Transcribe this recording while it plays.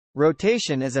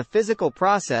Rotation is a physical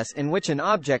process in which an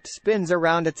object spins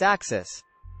around its axis.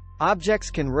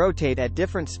 Objects can rotate at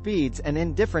different speeds and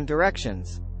in different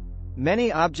directions.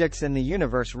 Many objects in the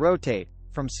universe rotate,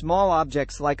 from small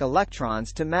objects like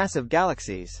electrons to massive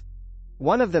galaxies.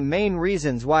 One of the main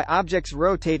reasons why objects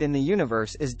rotate in the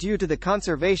universe is due to the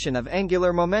conservation of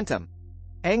angular momentum.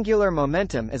 Angular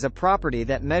momentum is a property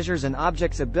that measures an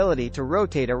object's ability to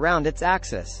rotate around its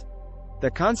axis. The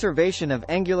conservation of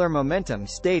angular momentum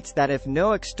states that if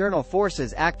no external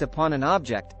forces act upon an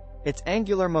object, its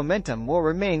angular momentum will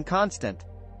remain constant.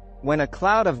 When a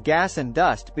cloud of gas and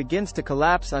dust begins to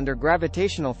collapse under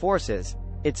gravitational forces,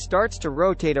 it starts to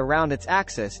rotate around its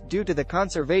axis due to the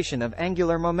conservation of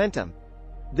angular momentum.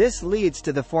 This leads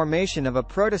to the formation of a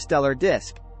protostellar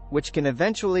disk, which can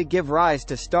eventually give rise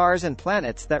to stars and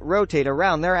planets that rotate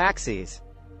around their axes.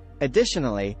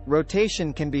 Additionally,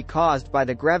 rotation can be caused by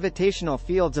the gravitational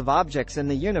fields of objects in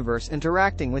the universe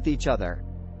interacting with each other.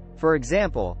 For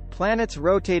example, planets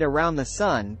rotate around the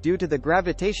Sun due to the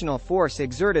gravitational force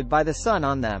exerted by the Sun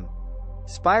on them.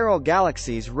 Spiral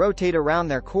galaxies rotate around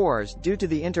their cores due to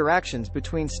the interactions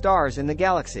between stars in the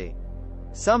galaxy.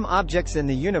 Some objects in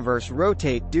the universe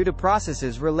rotate due to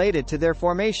processes related to their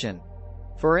formation.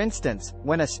 For instance,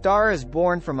 when a star is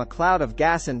born from a cloud of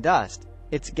gas and dust,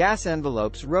 its gas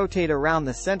envelopes rotate around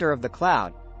the center of the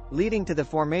cloud, leading to the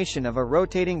formation of a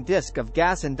rotating disk of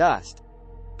gas and dust.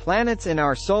 Planets in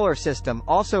our solar system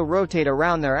also rotate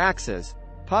around their axes,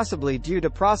 possibly due to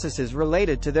processes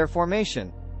related to their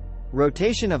formation.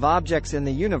 Rotation of objects in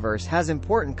the universe has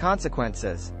important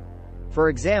consequences. For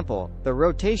example, the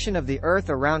rotation of the Earth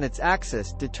around its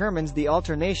axis determines the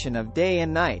alternation of day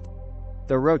and night.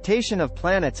 The rotation of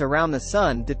planets around the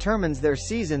Sun determines their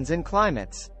seasons and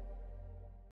climates.